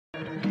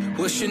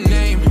What's your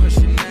name?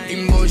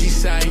 Emoji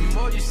sign.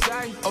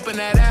 Open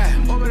that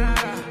app.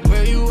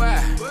 Where you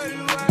at?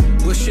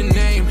 What's your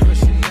name?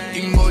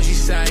 Emoji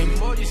sign.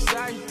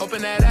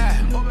 Open that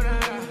app.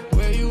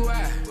 Where you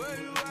at?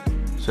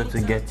 So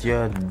to get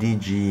your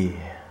DG,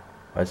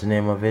 what's the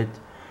name of it?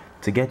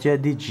 To get your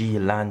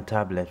DigiLAN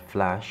tablet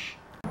flash,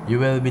 you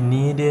will be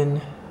needing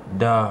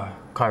the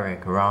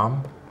correct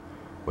RAM,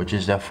 which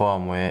is the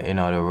firmware in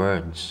other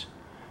words,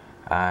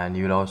 and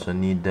you'll also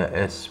need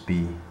the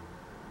SP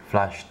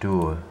flash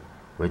tool,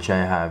 which I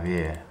have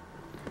here.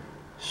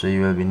 So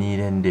you will be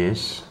needing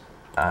this,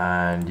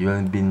 and you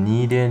will be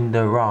needing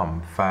the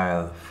RAM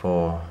file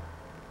for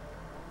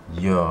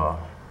your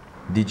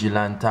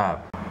DigiLAN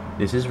tab.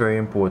 This is very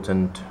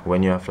important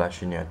when you are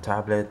flashing your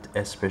tablet,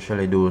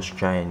 especially those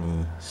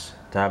Chinese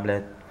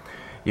tablet.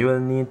 You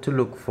will need to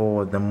look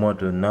for the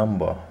model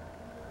number,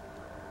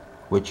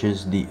 which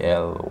is the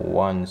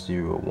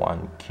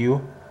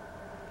L101Q,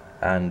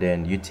 and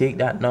then you take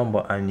that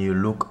number and you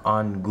look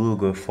on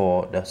Google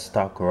for the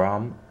stock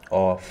RAM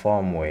or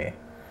firmware.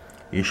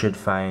 You should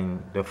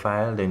find the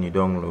file, then you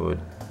download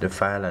the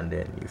file, and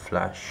then you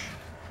flash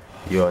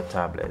your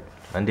tablet.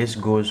 And this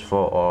goes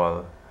for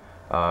all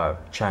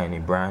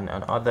Chinese brand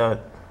and other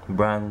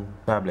brand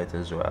tablet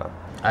as well.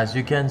 As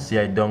you can see,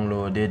 I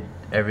downloaded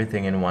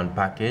everything in one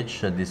package,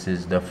 so this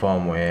is the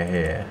firmware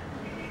here.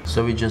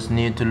 So we just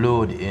need to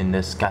load in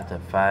the scatter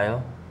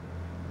file.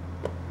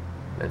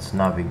 Let's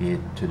navigate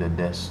to the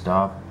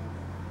desktop.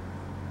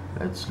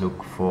 Let's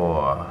look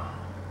for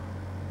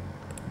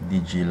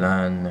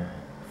DigiLAN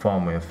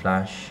firmware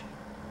flash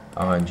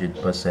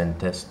 100%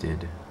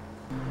 tested.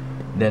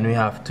 Then we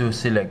have to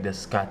select the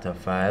scatter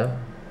file.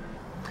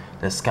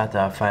 The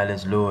scatter file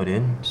is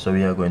loading, so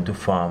we are going to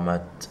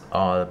format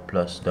all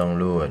plus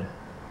download.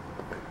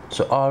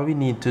 So all we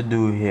need to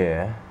do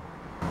here,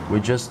 we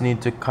just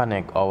need to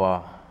connect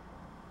our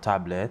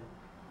tablet,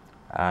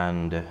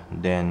 and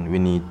then we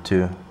need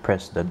to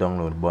press the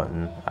download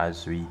button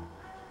as we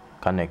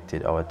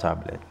connected our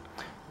tablet.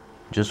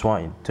 Just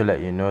want to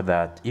let you know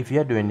that if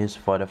you're doing this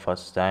for the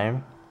first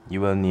time, you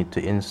will need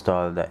to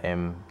install the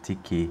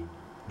MTK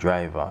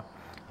driver.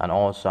 And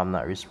also, I'm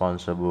not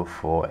responsible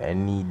for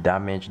any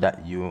damage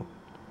that you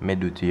may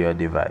do to your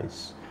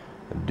device.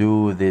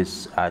 Do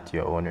this at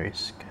your own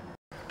risk.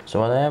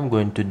 So what I am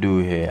going to do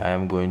here, I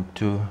am going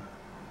to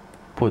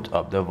put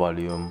up the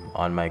volume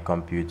on my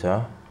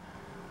computer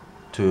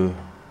to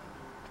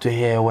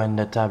hear when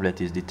the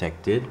tablet is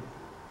detected.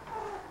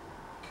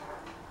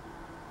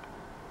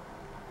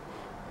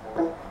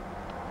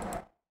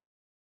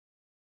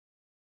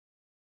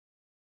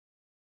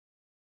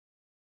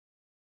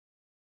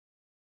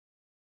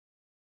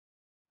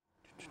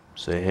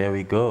 So here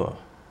we go.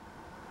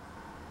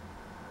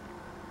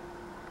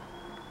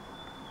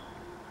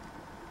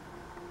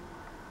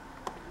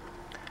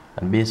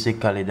 And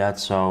basically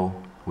that's how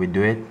we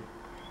do it.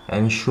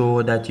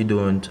 Ensure that you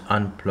don't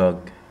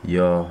unplug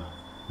your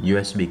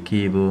USB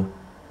cable.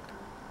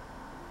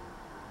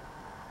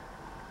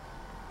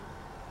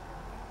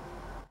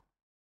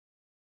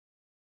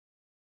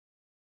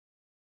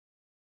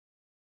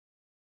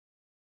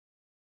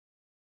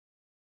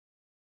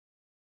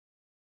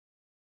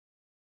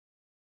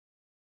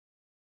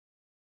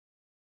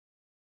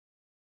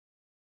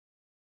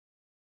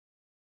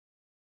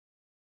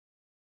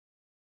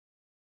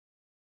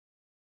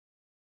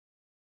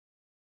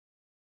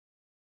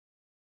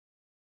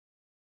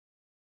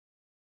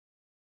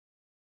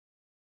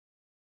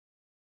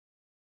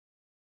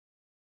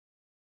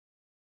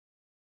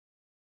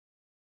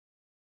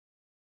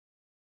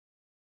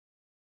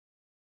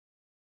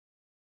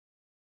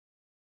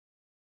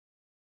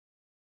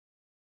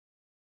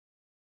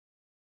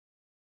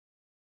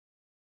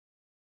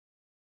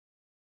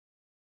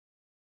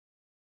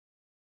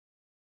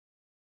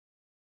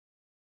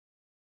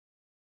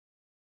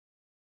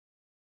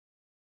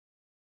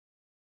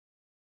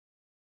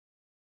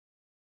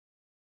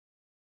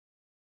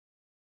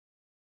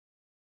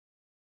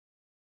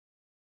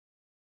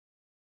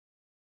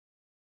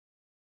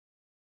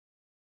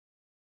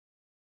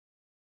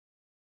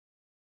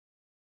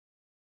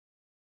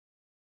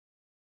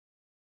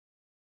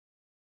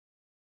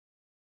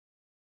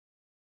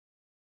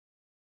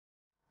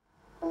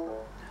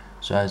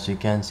 So as you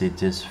can see,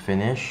 it is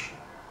finished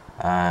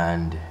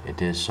and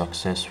it is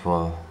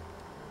successful.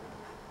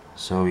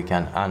 So we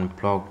can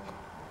unplug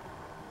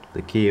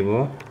the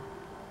cable.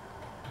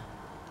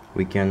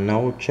 We can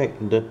now check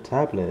the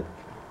tablet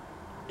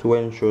to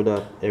ensure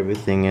that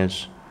everything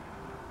is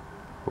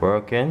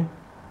working.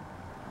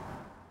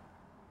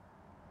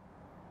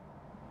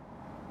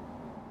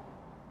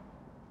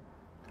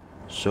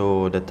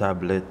 So the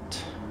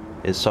tablet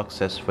is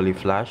successfully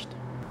flashed,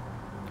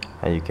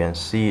 and you can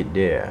see it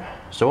there.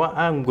 So what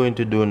I'm going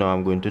to do now,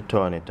 I'm going to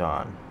turn it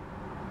on.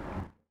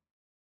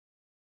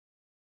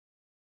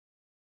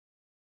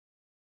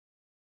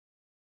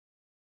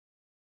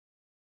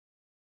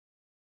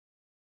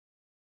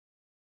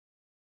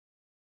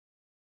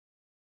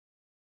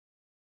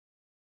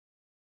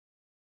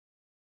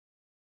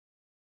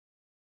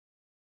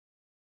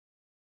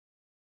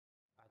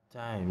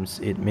 Times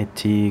it may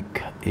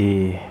take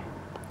a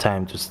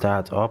time to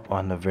start up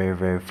on the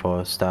very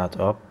first start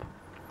up,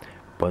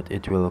 but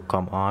it will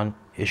come on.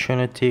 It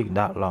shouldn't take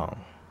that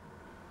long.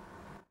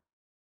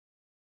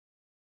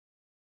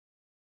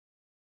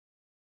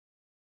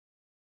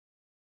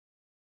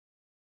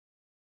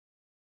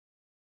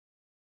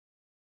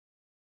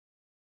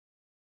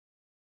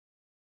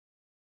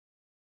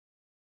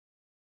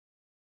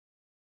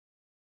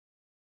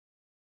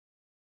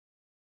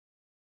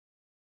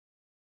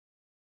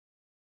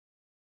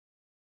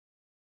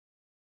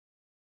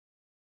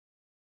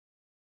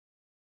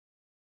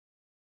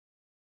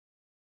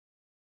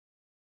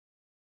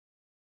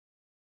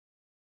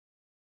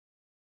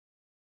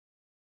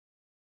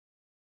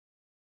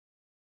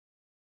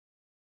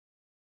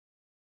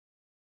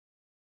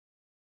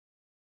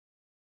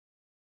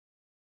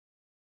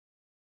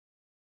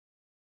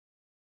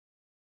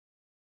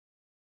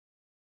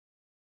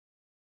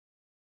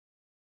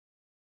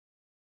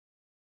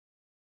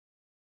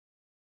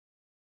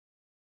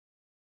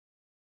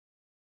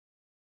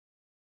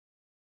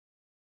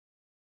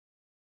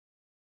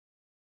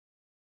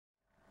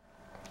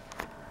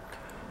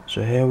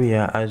 So here we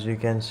are. As you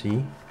can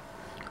see,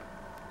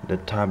 the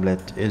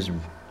tablet is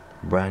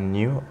brand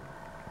new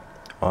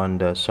on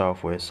the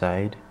software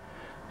side,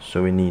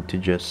 so we need to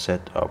just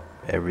set up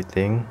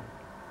everything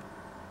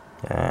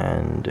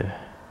and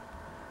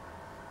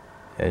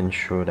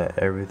ensure that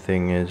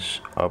everything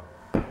is up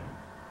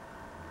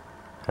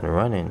and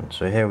running.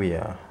 So here we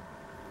are.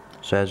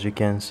 So as you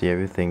can see,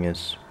 everything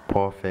is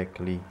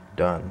perfectly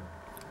done.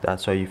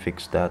 That's how you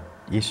fix that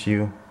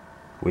issue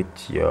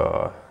with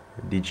your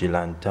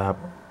Digiland Tab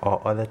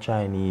or other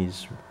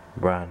Chinese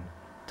brand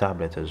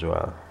tablet as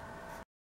well.